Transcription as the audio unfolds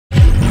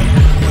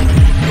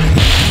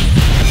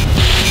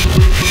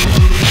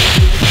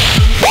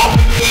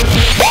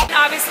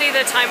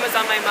time was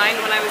on my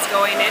mind when I was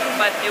going in,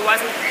 but it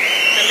wasn't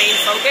the main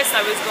focus.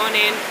 I was going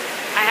in,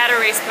 I had a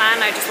race plan,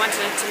 I just wanted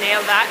to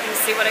nail that and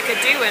see what I could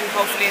do, and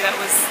hopefully that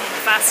was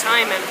a fast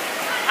time, and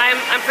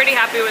I'm pretty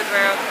happy with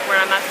where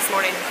I'm at this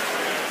morning.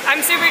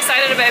 I'm super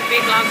excited about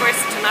being long course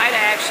tonight.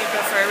 I actually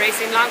prefer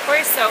racing long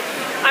course, so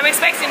I'm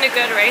expecting a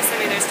good race. I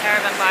mean, there's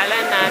Tara Van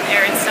Bylen and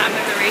Erin Stamp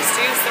in the race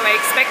too, so I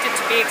expect it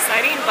to be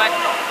exciting, but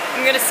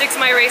I'm going to stick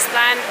to my race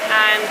plan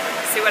and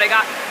see what I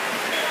got.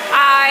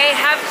 I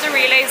have the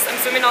relays,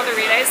 I'm swimming all the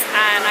relays,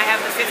 and I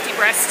have the 50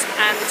 breast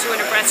and the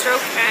 200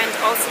 breaststroke and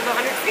also the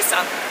 100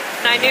 freestyle.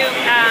 And I knew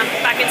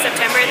back in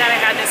September that I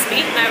had this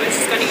meet, and I was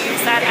just going to use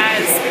that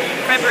as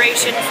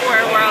preparation for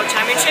World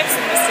Championships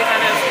and just to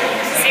kind of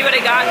see what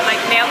I got and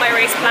like nail my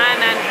race plan,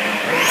 and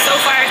so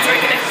far it's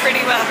working out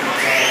pretty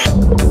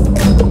well.